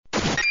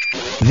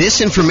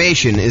This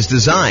information is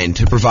designed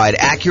to provide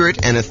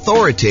accurate and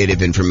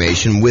authoritative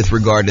information with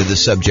regard to the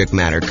subject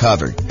matter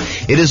covered.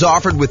 It is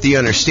offered with the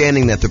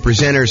understanding that the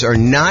presenters are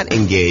not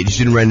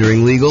engaged in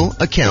rendering legal,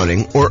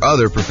 accounting, or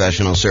other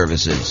professional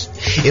services.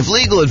 If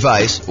legal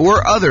advice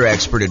or other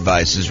expert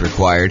advice is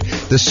required,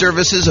 the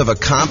services of a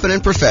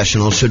competent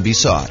professional should be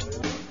sought.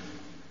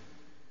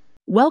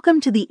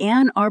 Welcome to the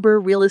Ann Arbor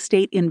Real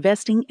Estate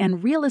Investing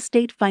and Real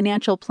Estate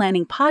Financial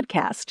Planning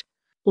Podcast.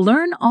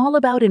 Learn all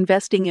about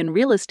investing in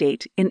real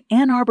estate in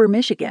Ann Arbor,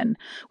 Michigan,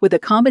 with a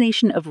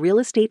combination of real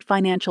estate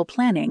financial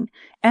planning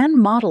and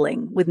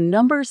modeling with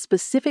numbers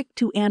specific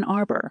to Ann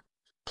Arbor,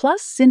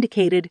 plus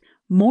syndicated,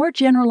 more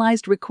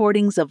generalized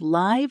recordings of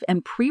live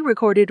and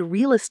pre-recorded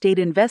real estate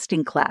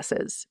investing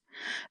classes,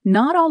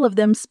 not all of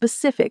them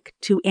specific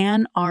to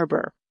Ann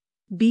Arbor.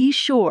 Be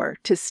sure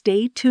to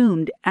stay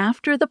tuned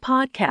after the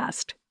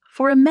podcast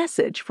for a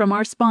message from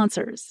our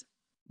sponsors.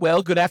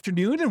 Well, good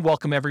afternoon and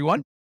welcome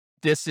everyone.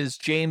 This is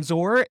James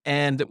Orr,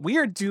 and we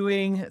are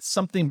doing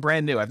something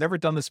brand new. I've never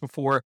done this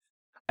before.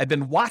 I've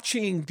been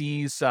watching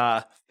these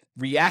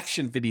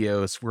reaction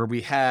videos where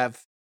we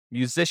have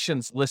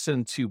musicians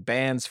listen to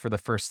bands for the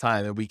first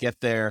time, and we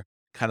get their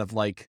kind of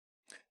like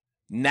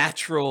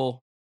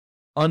natural,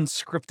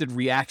 unscripted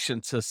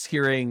reaction to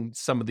hearing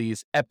some of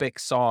these epic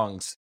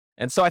songs.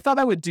 And so I thought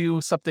I would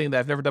do something that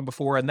I've never done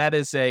before, and that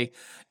is a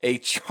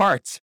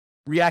chart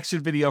reaction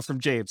video from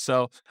James.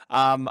 So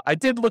I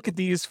did look at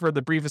these for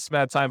the briefest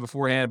amount of time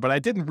beforehand, but I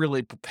didn't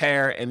really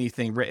prepare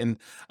anything written.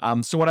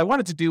 So what I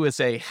wanted to do is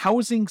a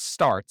housing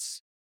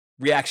starts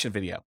reaction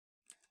video.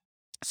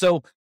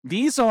 So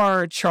these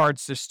are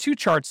charts. There's two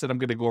charts that I'm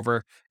going to go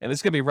over, and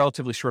it's going to be a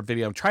relatively short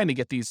video. I'm trying to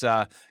get these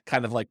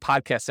kind of like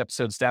podcast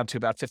episodes down to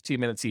about 15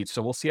 minutes each,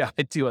 so we'll see how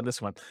I do on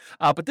this one.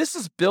 But this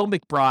is Bill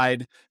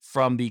McBride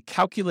from the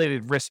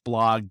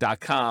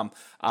calculatedriskblog.com.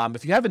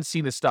 If you haven't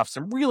seen his stuff,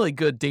 some really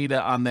good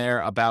data on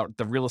there about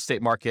the real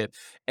estate market.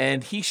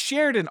 And he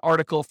shared an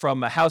article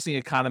from a housing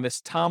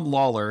economist, Tom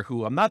Lawler,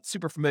 who I'm not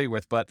super familiar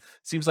with, but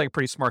seems like a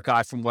pretty smart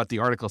guy from what the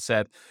article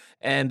said.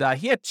 And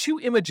he had two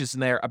images in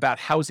there about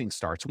housing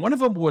starts. One of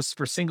them was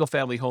for single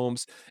family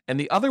homes, and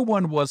the other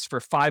one was for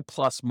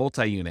 5+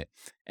 multi-unit.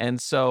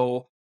 And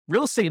so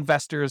real estate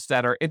investors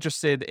that are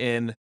interested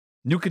in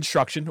new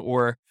construction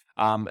or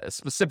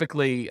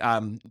specifically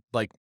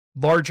like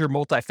larger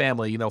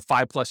multifamily,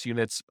 5+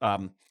 units,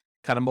 kind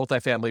of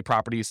multifamily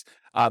properties,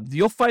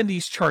 you'll find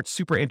these charts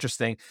super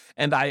interesting.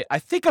 And I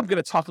think I'm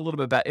going to talk a little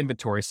bit about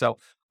inventory. So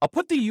I'll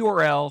put the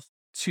URL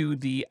to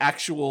the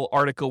actual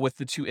article with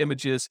the two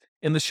images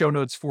in the show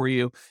notes for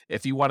you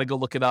if you want to go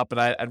look it up. And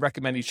I'd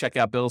recommend you check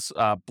out Bill's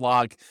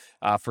blog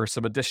for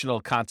some additional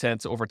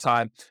content over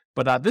time.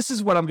 But this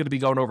is what I'm going to be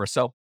going over.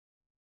 So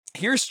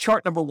here's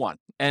chart number one.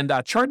 And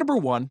chart number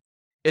one,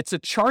 it's a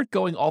chart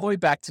going all the way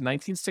back to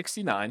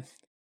 1969,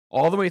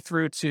 all the way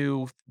through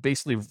to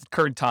basically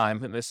current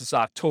time. And this is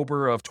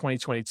October of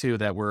 2022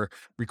 that we're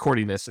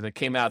recording this. And it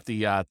came out,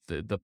 the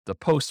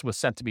post was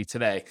sent to me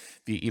today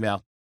via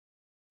email.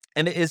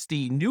 And it is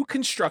the new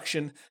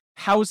construction,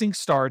 housing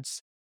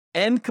starts,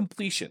 and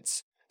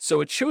completions.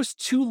 So it shows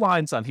two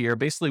lines on here,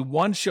 basically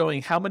one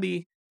showing how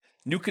many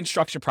new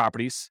construction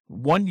properties,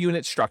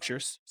 1-unit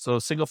structures, so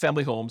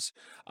single-family homes,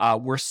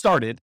 were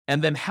started,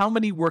 and then how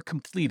many were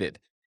completed.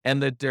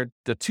 And the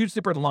two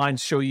different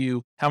lines show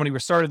you how many were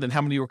started and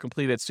how many were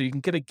completed, so you can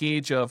get a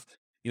gauge of,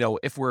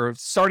 if we're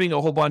starting a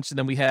whole bunch and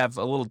then we have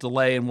a little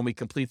delay in when we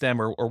complete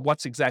them or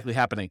what's exactly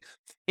happening.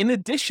 In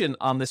addition,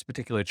 on this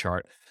particular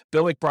chart,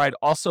 Bill McBride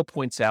also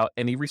points out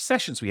any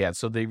recessions we had.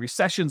 So the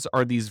recessions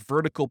are these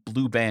vertical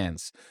blue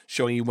bands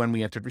showing you when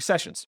we entered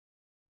recessions.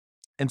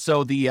 And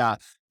so the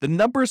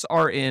numbers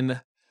are in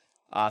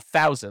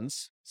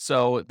thousands.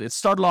 So it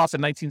started off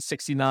in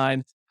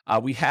 1969.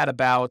 We had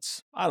about,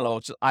 just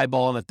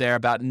eyeballing it there,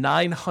 about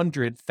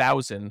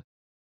 900,000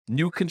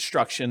 new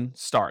construction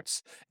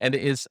starts, and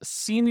it is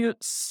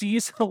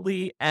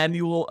seasonally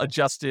annual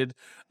adjusted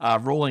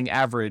rolling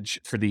average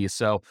for these.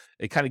 So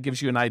it kind of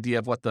gives you an idea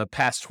of what the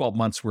past 12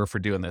 months were for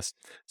doing this.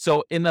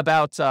 So in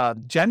about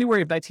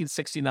January of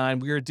 1969,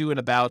 we were doing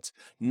about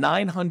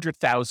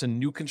 900,000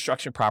 new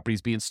construction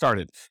properties being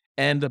started,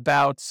 and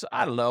about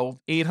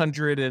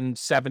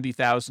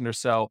 870,000 or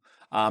so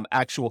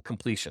actual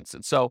completions.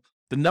 And so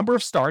the number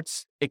of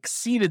starts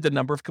exceeded the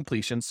number of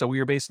completions. So we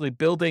were basically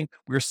we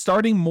were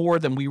starting more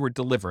than we were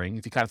delivering,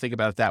 if you kind of think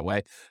about it that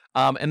way.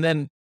 And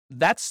then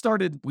that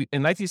started,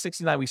 in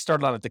 1969, we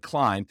started on a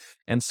decline.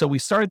 And so we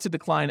started to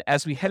decline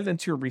as we headed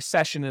into a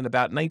recession in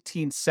about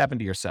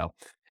 1970 or so.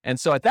 And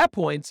so at that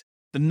point,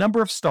 the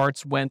number of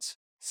starts went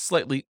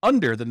slightly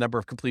under the number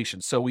of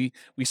completions. So we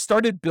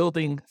started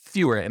building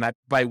fewer, and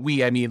by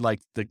we, I mean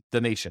like the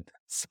nation.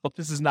 So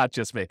this is not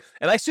just me.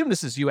 And I assume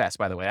this is U.S.,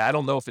 by the way. I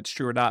don't know if it's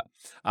true or not,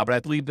 but I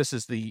believe this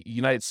is the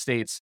United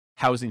States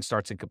housing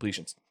starts and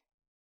completions.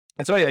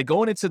 And so anyway,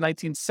 going into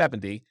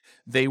 1970,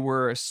 they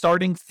were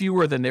starting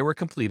fewer than they were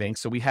completing.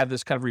 So we had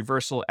this kind of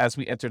reversal as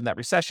we entered that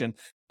recession.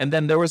 And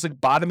then there was a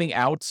bottoming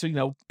out,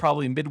 so,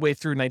 probably midway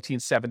through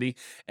 1970.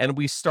 And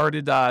we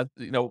started,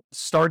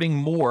 starting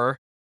more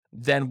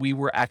than we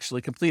were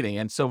actually completing.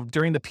 And so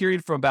during the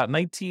period from about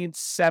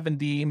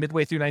 1970,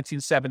 midway through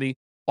 1970,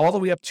 all the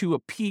way up to a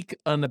peak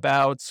on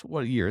about,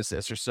 what year is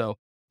this or so,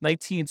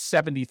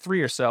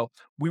 1973 or so,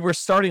 we were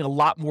starting a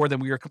lot more than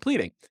we were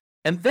completing.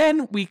 And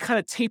then we kind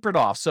of tapered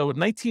off. So in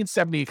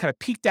 1970, it kind of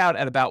peaked out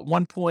at about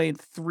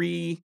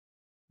 1.3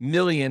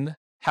 million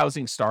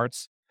housing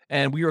starts.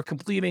 And we were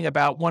completing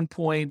about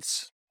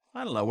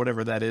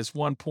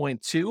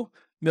 1.2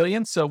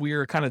 million. So we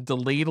were kind of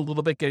delayed a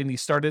little bit getting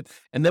these started.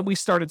 And then we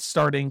started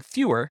starting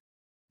fewer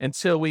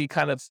until we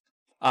kind of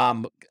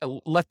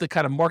let the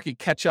kind of market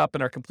catch up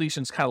and our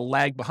completions kind of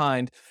lag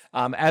behind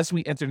as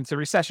we entered into the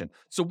recession.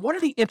 So one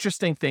of the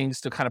interesting things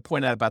to kind of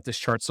point out about this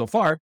chart so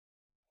far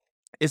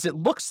is it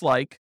looks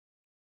like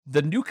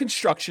the new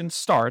construction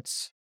start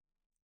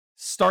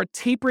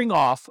tapering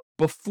off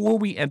before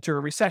we enter a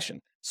recession.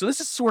 So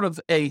this is sort of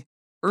a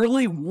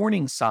early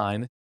warning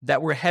sign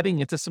that we're heading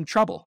into some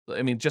trouble.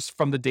 I mean, just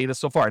from the data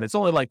so far. And it's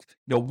only like,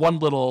 one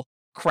little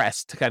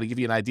crest to kind of give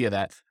you an idea of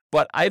that.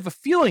 But I have a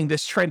feeling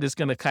this trend is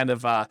going to kind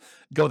of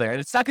go there.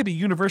 And it's not going to be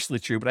universally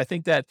true, but I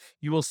think that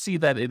you will see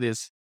that it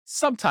is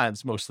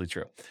sometimes mostly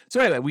true. So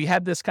anyway, we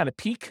had this kind of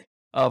peak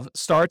of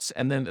starts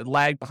and then it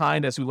lagged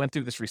behind as we went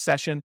through this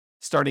recession,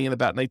 starting in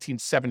about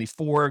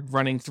 1974,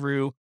 running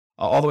through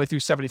all the way through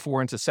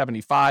 74 into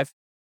 75,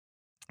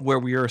 where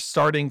we are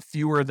starting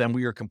fewer than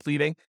we are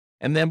completing.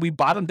 And then we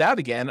bottomed out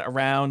again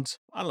around,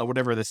 I don't know,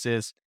 whatever this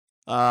is,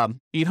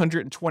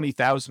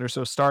 820,000 or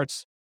so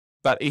starts,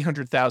 about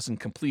 800,000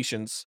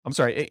 completions. I'm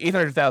sorry,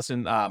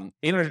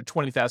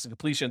 820,000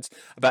 completions,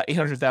 about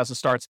 800,000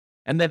 starts.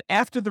 And then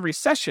after the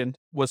recession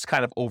was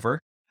kind of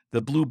over,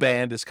 the blue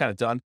band is kind of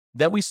done,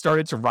 then we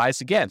started to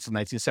rise again from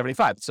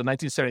 1975. So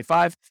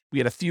 1975, we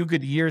had a few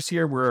good years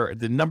here where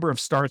the number of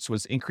starts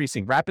was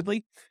increasing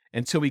rapidly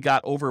until we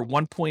got over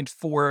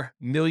 1.4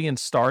 million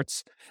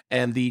starts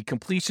and the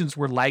completions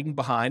were lagging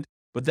behind.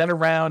 But then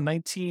around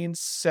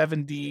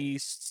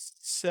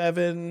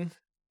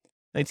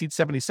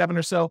 1977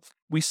 or so,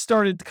 we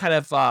started to kind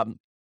of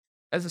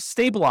as a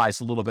stabilize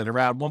a little bit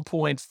around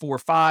 1.45,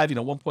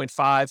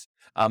 1.5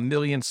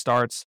 million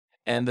starts.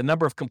 And the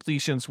number of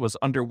completions was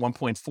under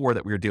 1.4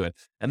 that we were doing.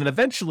 And then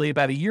eventually,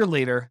 about a year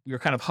later, we were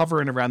kind of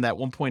hovering around that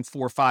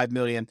 1.45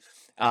 million.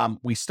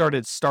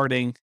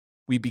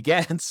 We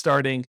began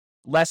starting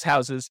less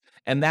houses,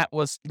 and that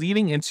was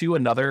leading into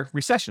another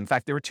recession. In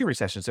fact, there were two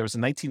recessions. There was a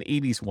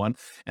 1980s one,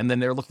 and then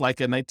there looked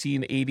like a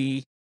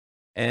 1980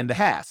 and a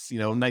half,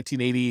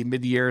 1980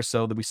 mid-year.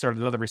 So that we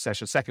started another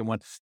recession, second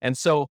one. And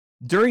so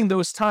during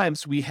those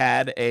times, we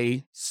had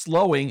a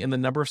slowing in the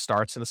number of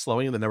starts and a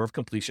slowing in the number of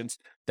completions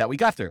that we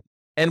got through.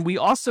 And we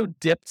also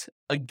dipped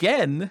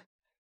again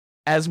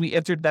as we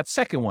entered that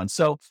second one.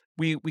 So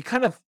we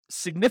kind of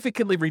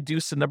significantly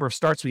reduced the number of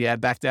starts we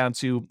had back down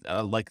to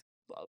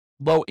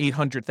low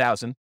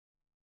 800,000.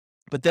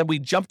 But then we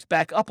jumped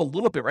back up a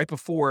little bit right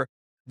before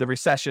the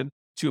recession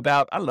to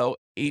about, I don't know,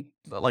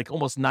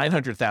 almost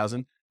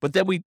 900,000. But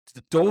then we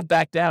dove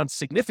back down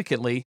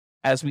significantly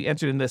as we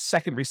entered in the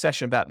second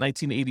recession, about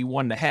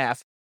 1981 and a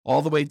half,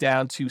 all the way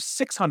down to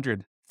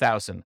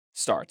 600,000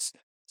 starts.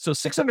 So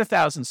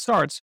 600,000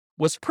 starts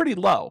was pretty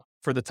low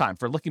for the time,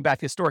 for looking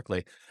back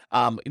historically.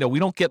 We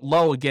don't get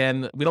lower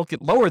than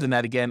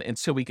that again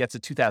until we get to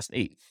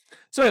 2008.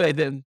 So anyway,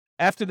 then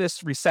after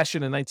this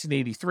recession in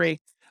 1983,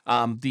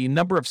 the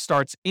number of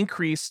starts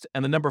increased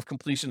and the number of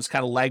completions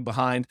kind of lagged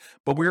behind,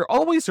 but we were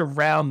always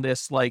around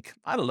this, a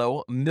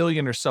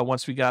million or so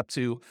once we got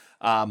to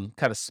kind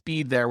of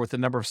speed there with the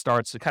number of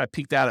starts. It kind of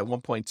peaked out at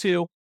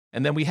 1.2.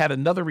 And then we had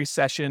another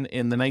recession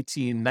in the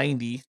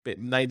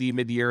 1990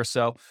 mid-year or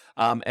so,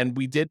 and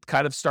we did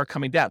kind of start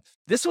coming down.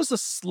 This was a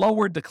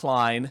slower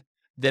decline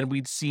than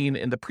we'd seen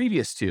in the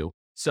previous two.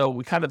 So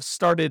we kind of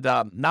started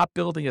not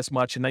building as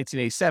much in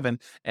 1987,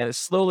 and it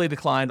slowly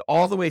declined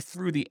all the way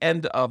through the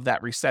end of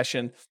that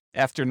recession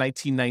after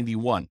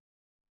 1991.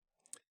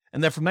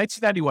 And then from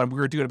 1991,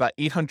 we were doing about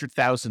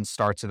 800,000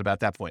 starts at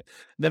about that point.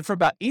 And then from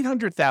about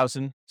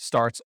 800,000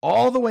 starts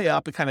all the way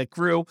up, it kind of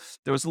grew.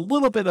 There was a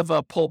little bit of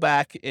a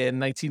pullback in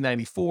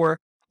 1994,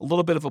 a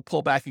little bit of a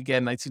pullback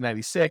again in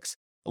 1996,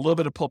 a little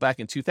bit of pullback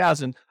in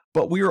 2000,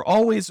 but we were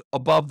always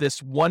above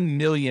this 1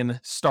 million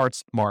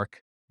starts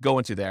mark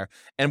going to there.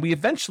 And we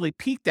eventually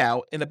peaked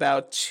out in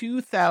about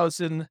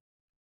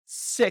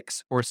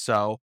 2006 or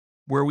so,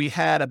 where we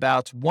had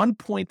about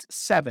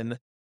 1.7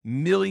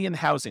 million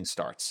housing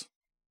starts.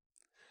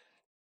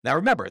 Now,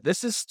 remember,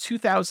 this is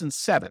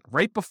 2007,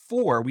 right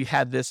before we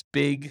had this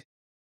big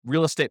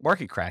real estate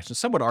market crash. And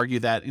some would argue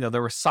that,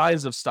 there were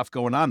signs of stuff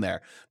going on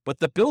there, but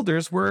the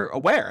builders were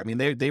aware. I mean,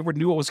 they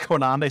knew what was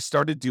going on. They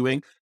started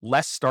doing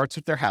less starts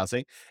with their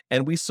housing.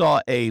 And we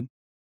saw a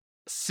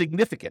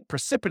significant,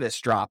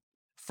 precipitous drop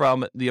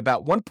from the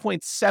about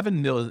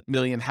 1.7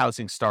 million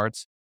housing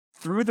starts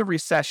through the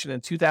recession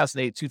in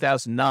 2008,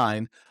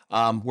 2009,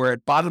 where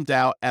it bottomed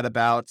out at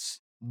about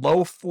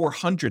low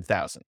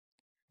 400,000.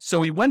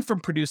 So we went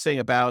from producing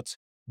about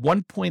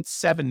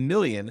 1.7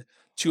 million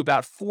to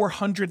about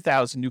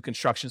 400,000 new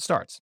construction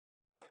starts.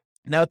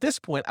 Now, at this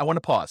point, I want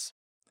to pause.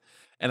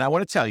 And I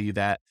want to tell you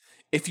that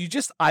if you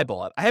just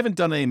eyeball it, I haven't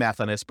done any math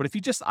on this, but if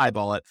you just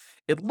eyeball it,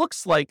 it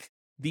looks like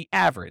the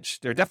average.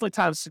 There are definitely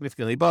times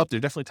significantly above, there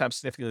are definitely times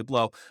significantly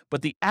below,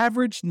 but the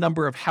average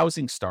number of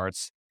housing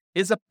starts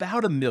is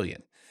about 1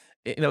 million.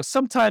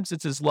 Sometimes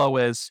it's as low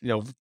as,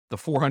 the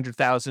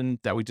 400,000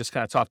 that we just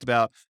kind of talked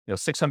about,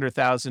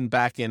 600,000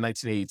 back in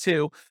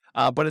 1982.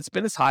 But it's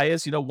been as high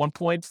as,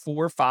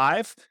 1.45.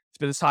 It's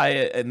been as high,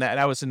 and that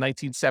was in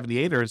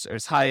 1978, or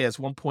as high as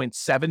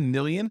 1.7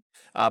 million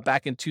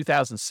back in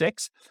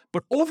 2006.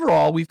 But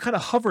overall, we've kind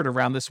of hovered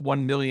around this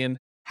 1 million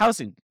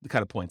housing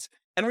kind of points.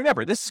 And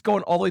remember, this is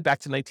going all the way back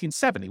to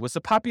 1970. Was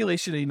the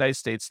population of the United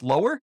States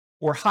lower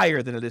or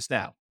higher than it is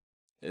now?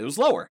 It was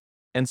lower.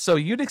 And so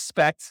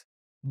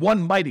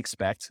one might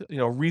expect,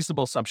 a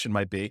reasonable assumption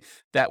might be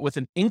that with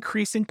an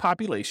increasing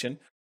population,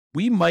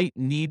 we might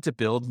need to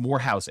build more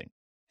housing,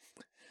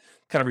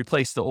 kind of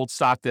replace the old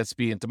stock that's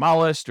being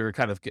demolished or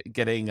kind of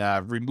getting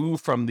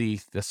removed from the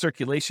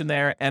circulation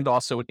there, and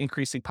also an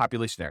increasing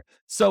population there.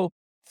 So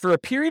for a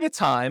period of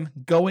time,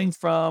 going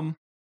from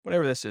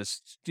whatever this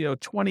is,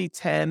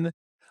 2010,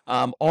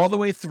 all the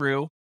way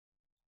through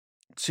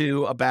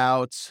to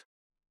about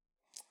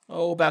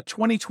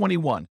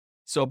 2021.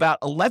 So about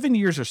 11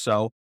 years or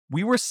so,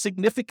 we were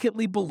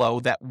significantly below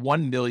that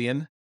 1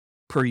 million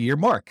per year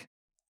mark.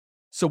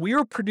 So we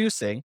were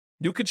producing,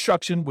 new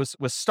construction was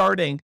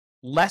starting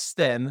less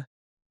than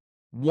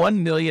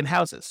 1 million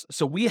houses.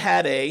 So we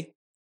had a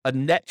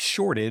net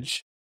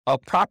shortage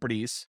of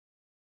properties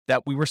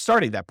that we were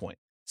starting at that point.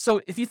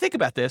 So if you think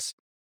about this,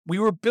 we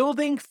were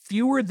building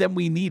fewer than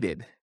we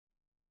needed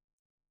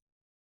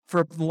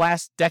for the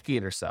last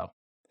decade or so.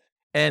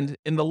 And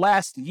in the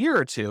last year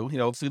or two,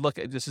 if we look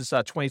at, this is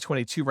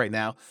 2022 right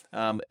now,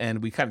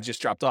 and we kind of just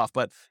dropped off.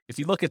 But if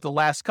you look at the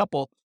last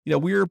couple,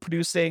 we were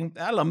producing,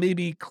 I don't know,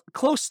 maybe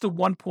close to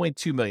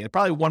 1.2 million,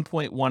 probably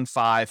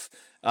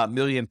 1.15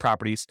 million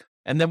properties.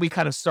 And then we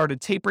kind of started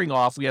tapering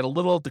off. We had a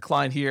little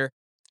decline here.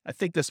 I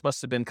think this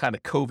must have been kind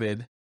of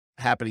COVID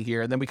happening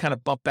here. And then we kind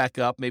of bumped back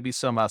up, maybe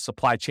some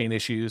supply chain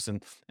issues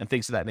and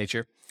things of that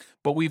nature.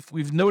 But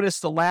we've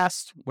noticed the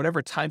last,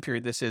 whatever time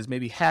period this is,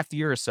 maybe half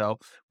year or so,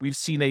 we've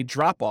seen a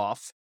drop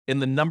off in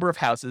the number of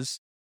houses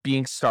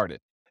being started.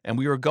 And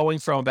we were going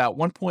from about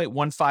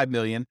 1.15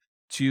 million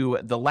to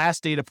the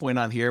last data point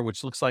on here,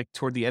 which looks like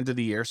toward the end of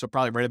the year. So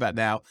probably right about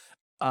now,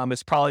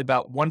 it's probably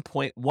about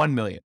 1.1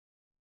 million.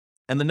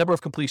 And the number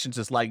of completions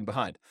is lagging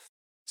behind.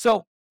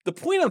 So the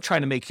point I'm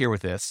trying to make here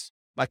with this,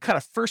 my kind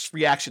of first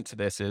reaction to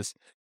this is,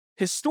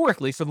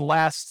 historically, for the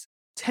last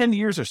 10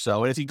 years or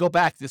so, and if you go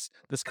back, this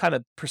kind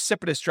of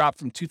precipitous drop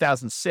from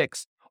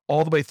 2006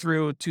 all the way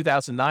through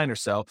 2009 or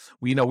so,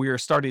 we were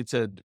starting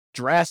to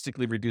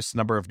drastically reduce the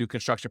number of new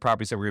construction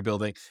properties that we were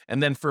building.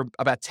 And then for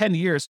about 10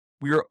 years,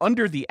 we were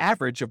under the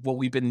average of what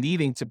we've been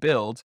needing to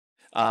build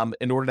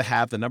in order to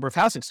have the number of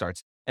housing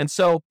starts. And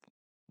so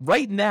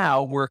right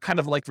now, we're kind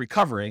of like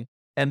recovering.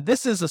 And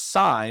this is a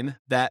sign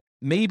that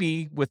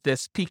maybe with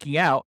this peaking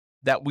out,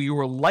 that we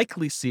will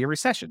likely see a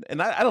recession.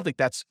 And I don't think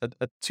that's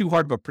a too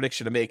hard of a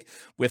prediction to make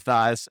with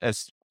as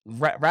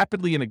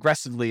rapidly and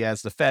aggressively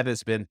as the Fed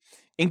has been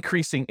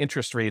increasing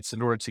interest rates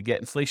in order to get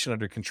inflation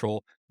under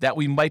control, that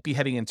we might be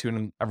heading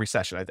into a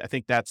recession. I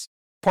think that's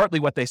partly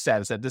what they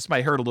said, is that this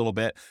might hurt a little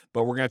bit,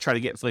 but we're going to try to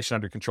get inflation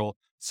under control.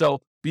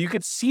 So, but you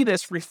could see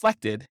this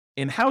reflected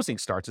in housing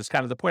starts is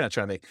kind of the point I'm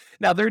trying to make.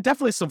 Now, there are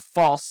definitely some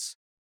false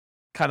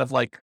kind of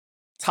like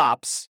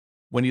tops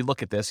when you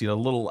look at this,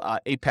 little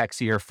apex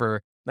here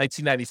for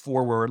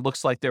 1994, where it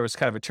looks like there was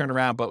kind of a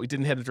turnaround, but we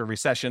didn't head into a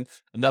recession.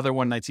 Another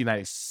one,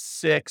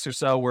 1996 or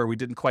so, where we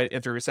didn't quite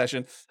enter a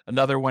recession.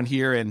 Another one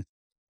here in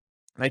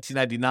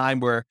 1999,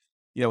 where,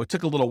 it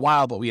took a little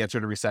while, but we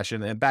entered a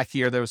recession. And back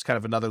here, there was kind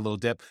of another little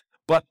dip.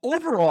 But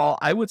overall,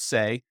 I would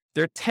say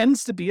there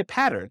tends to be a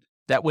pattern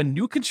that when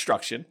new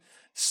construction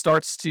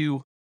starts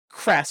to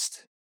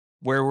crest,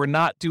 where we're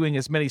not doing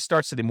as many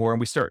starts anymore, and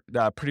we start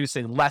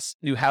producing less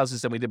new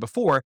houses than we did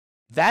before,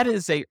 that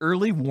is a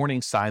early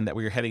warning sign that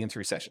we are heading into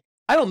recession.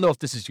 I don't know if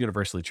this is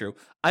universally true.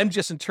 I'm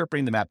just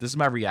interpreting the map. This is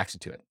my reaction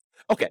to it.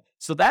 Okay,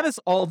 so that is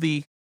all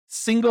the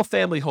single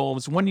family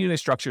homes, one unit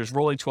structures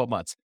rolling 12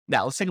 months.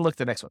 Now let's take a look at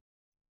the next one.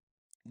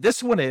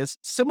 This one is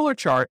similar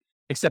chart,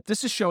 except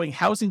this is showing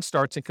housing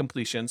starts and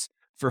completions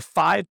for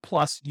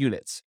 5+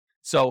 units.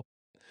 So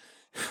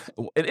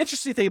an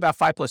interesting thing about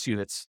 5+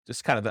 units,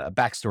 just kind of a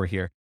backstory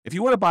here. If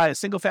you want to buy a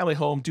single family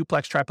home,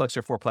 duplex, triplex,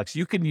 or fourplex,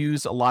 you can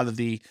use a lot of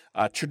the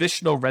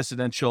traditional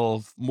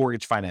residential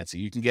mortgage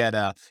financing. You can get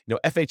a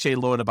FHA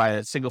loan to buy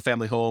a single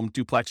family home,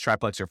 duplex,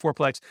 triplex, or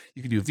fourplex.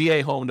 You can do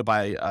VA home to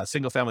buy a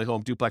single family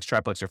home, duplex,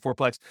 triplex, or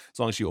fourplex, as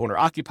long as you own or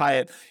occupy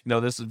it.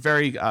 This is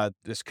very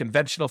this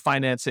conventional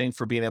financing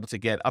for being able to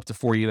get up to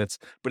 4 units.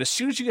 But as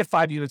soon as you get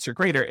 5 units or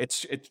greater,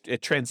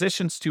 it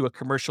transitions to a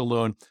commercial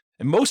loan.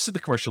 And most of the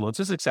commercial loans,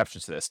 there's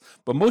exceptions to this,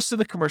 but most of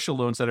the commercial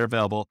loans that are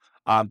available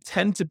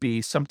tend to be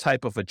some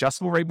type of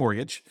adjustable rate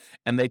mortgage,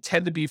 and they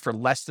tend to be for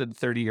less than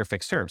 30-year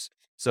fixed terms.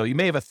 So you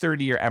may have a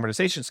 30-year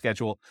amortization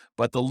schedule,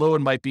 but the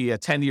loan might be a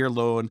 10-year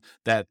loan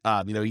that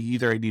you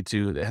either need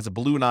to, it has a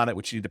balloon on it,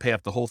 which you need to pay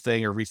off the whole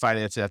thing or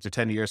refinance it after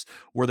 10 years,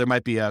 or there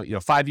might be a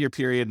 5-year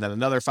period, and then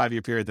another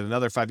 5-year period, then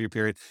another 5-year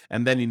period,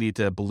 and then you need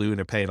to balloon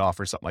or pay it off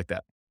or something like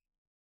that.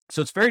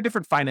 So it's very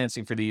different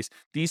financing for these.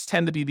 These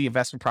tend to be the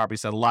investment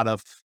properties that a lot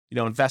of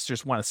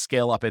investors want to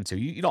scale up into.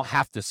 You don't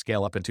have to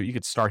scale up into. You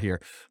could start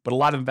here, but a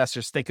lot of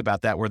investors think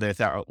about that where they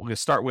thought, we're going to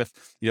start with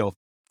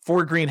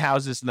 4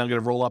 greenhouses and then I'm going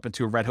to roll up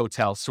into a red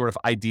hotel sort of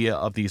idea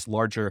of these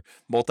larger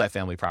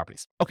multifamily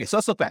properties. Okay, so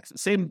let's look back.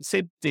 Same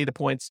data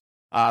points.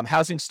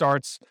 Housing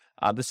starts.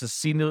 This is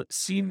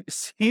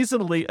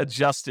seasonally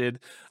adjusted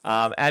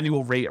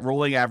annual rate,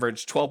 rolling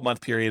average, 12-month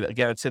period.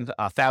 Again, it's in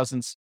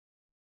thousands.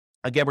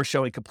 Again, we're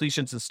showing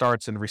completions and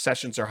starts, and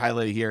recessions are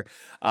highlighted here.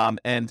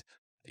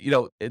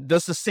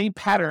 Does the same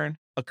pattern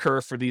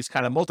occur for these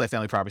kind of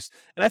multifamily properties?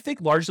 And I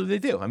think largely they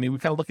do. I mean, we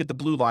kind of look at the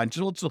blue line,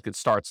 just look at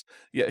starts.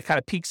 Yeah, it kind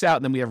of peaks out,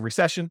 and then we have a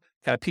recession.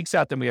 Kind of peaks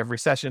out, then we have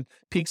recession.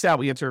 Peaks out,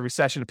 we enter a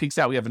recession. It peaks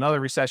out, we have another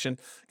recession.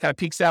 Kind of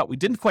peaks out, we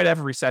didn't quite have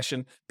a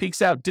recession.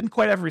 Peaks out, didn't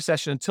quite have a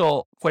recession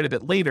until quite a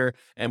bit later,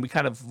 and we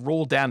kind of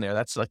rolled down there.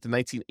 That's like the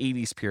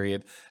 1980s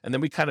period. And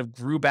then we kind of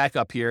grew back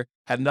up here,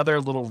 had another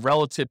little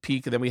relative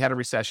peak, and then we had a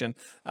recession.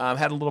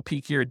 Had a little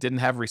peak here, didn't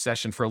have a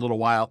recession for a little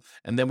while,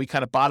 and then we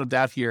kind of bottomed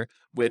out here,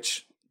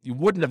 which you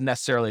wouldn't have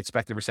necessarily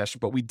expected a recession,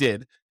 but we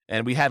did.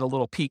 And we had a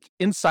little peak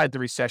inside the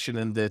recession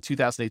in the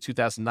 2008,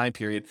 2009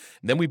 period.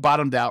 And then we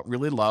bottomed out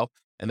really low.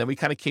 And then we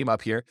kind of came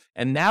up here.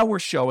 And now we're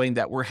showing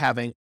that we're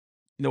having,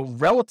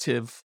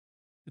 relative,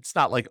 it's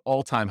not like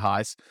all-time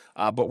highs,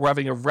 but we're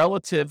having a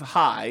relative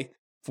high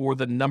for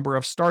the number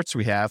of starts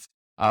we have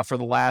for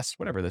the last,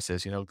 whatever this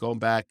is, going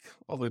back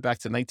all the way back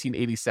to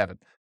 1987.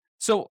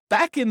 So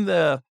back in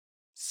the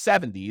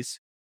 70s,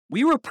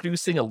 we were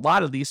producing a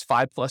lot of these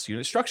 5+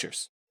 unit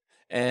structures.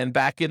 And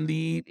back in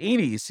the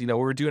 80s, we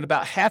were doing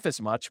about half as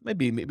much,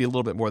 maybe a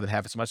little bit more than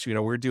half as much. We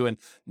were doing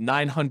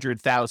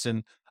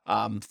 900,000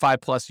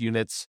 5+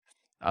 units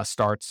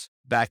starts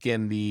back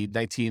in the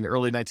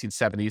early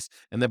 1970s.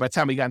 And then by the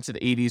time we got into the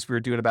 80s, we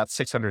were doing about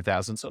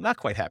 600,000. So not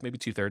quite half, maybe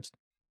 2/3.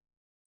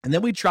 And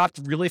then we dropped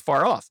really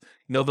far off.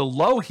 The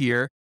low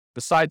here,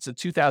 besides the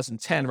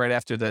 2010, right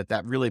after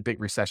that really big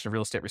recession,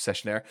 real estate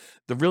recession there,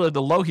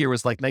 the low here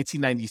was like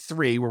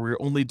 1993, where we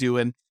were only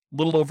doing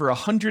little over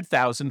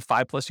 100,000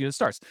 5+ unit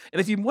starts. And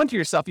if you wonder to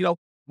yourself,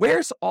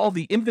 where's all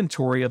the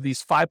inventory of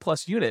these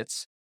 5+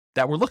 units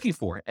that we're looking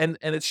for? And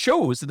it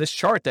shows in this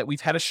chart that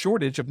we've had a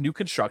shortage of new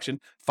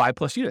construction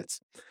 5+ units.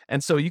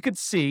 And so you could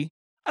see,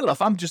 I don't know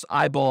if I'm just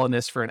eyeballing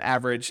this for an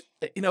average,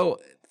 the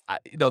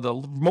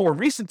more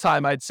recent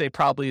time I'd say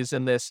probably is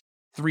in this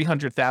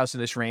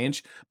 300,000-ish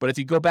range. But if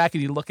you go back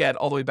and you look at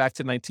all the way back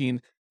to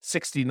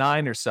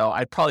 1969 or so,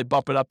 I'd probably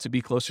bump it up to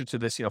be closer to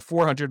this,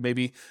 400,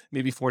 maybe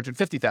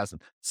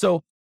 450,000.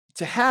 So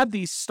to have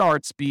these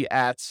starts be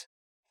at,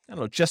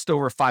 just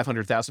over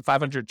 500,000,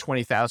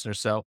 520,000 or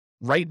so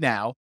right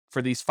now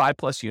for these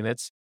 5+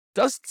 units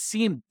doesn't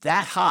seem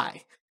that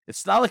high.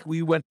 It's not like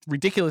we went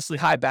ridiculously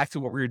high back to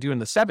what we were doing in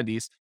the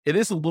 70s. It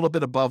is a little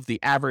bit above the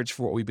average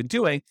for what we've been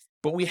doing,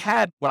 but we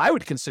had what I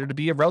would consider to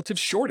be a relative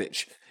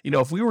shortage.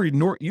 If we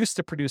were used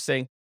to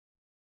producing,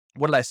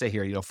 what did I say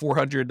here?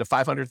 400 to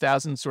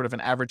 500,000, sort of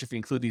an average if you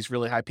include these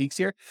really high peaks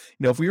here.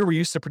 If we were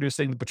used to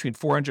producing between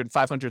 400 and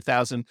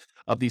 500,000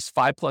 of these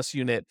 5+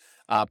 unit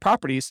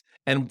properties,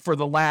 and for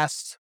the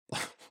last,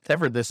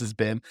 whatever this has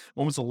been,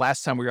 when was the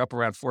last time we were up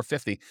around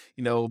 450?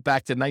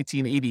 Back to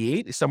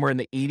 1988, somewhere in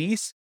the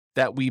 80s,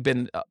 that we've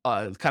been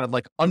kind of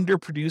like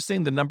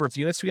underproducing the number of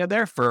units we had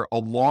there for a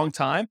long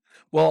time.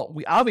 Well,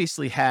 we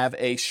obviously have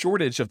a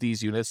shortage of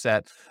these units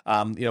that,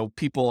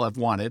 people have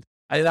wanted.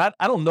 I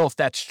don't know if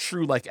that's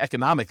true, like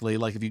economically,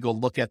 like if you go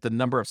look at the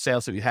number of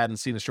sales that we had and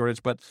seen a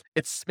shortage, but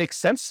it makes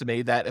sense to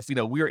me that if,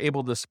 we were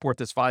able to support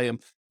this volume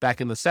back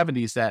in the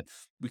 70s, that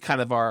we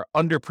kind of are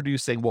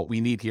underproducing what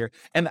we need here.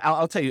 And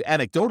I'll tell you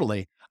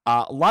anecdotally,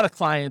 a lot of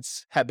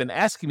clients have been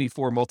asking me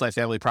for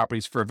multifamily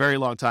properties for a very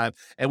long time,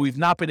 and we've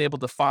not been able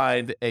to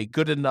find a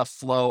good enough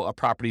flow of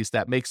properties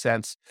that make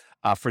sense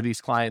for these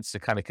clients to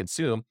kind of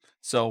consume.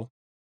 So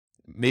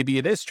maybe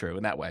it is true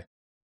in that way.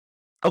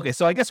 Okay,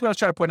 so I guess what I was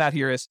trying to point out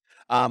here is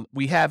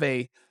we have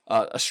a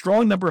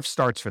strong number of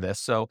starts for this.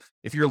 So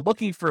if you're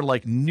looking for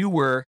like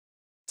newer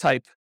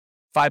type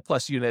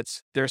 5+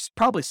 units, there's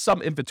probably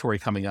some inventory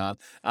coming on,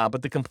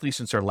 but the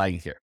completions are lagging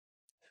here.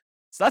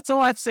 So that's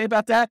all I have to say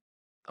about that.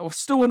 I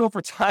still went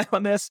over time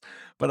on this,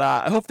 but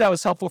I hope that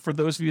was helpful for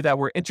those of you that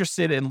were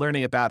interested in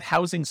learning about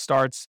housing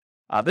starts.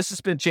 This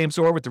has been James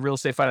Orr with the Real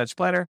Estate Financial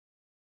Planner.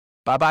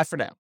 Bye-bye for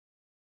now.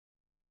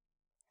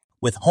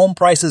 With home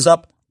prices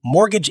up,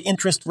 mortgage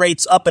interest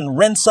rates up, and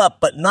rents up,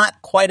 but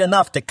not quite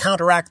enough to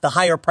counteract the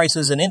higher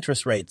prices and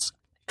interest rates.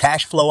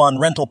 Cash flow on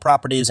rental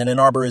properties in Ann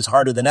Arbor is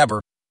harder than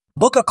ever.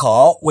 Book a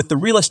call with the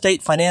Real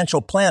Estate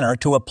Financial Planner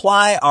to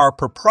apply our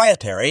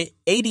proprietary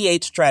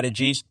 88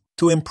 strategies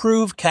to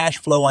improve cash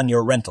flow on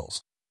your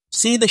rentals.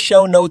 See the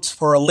show notes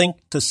for a link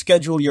to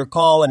schedule your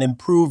call and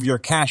improve your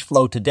cash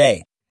flow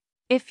today.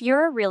 If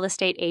you're a real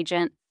estate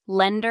agent,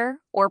 lender,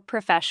 or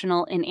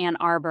professional in Ann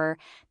Arbor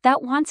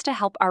that wants to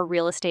help our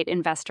real estate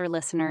investor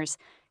listeners,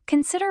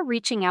 consider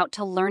reaching out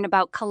to learn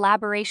about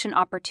collaboration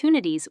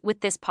opportunities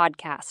with this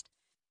podcast.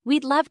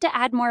 We'd love to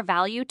add more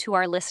value to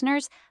our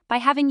listeners by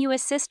having you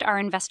assist our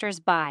investors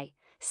buy,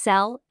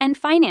 sell, and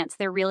finance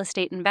their real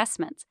estate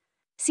investments.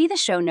 See the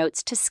show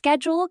notes to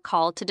schedule a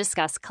call to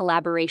discuss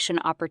collaboration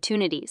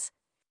opportunities.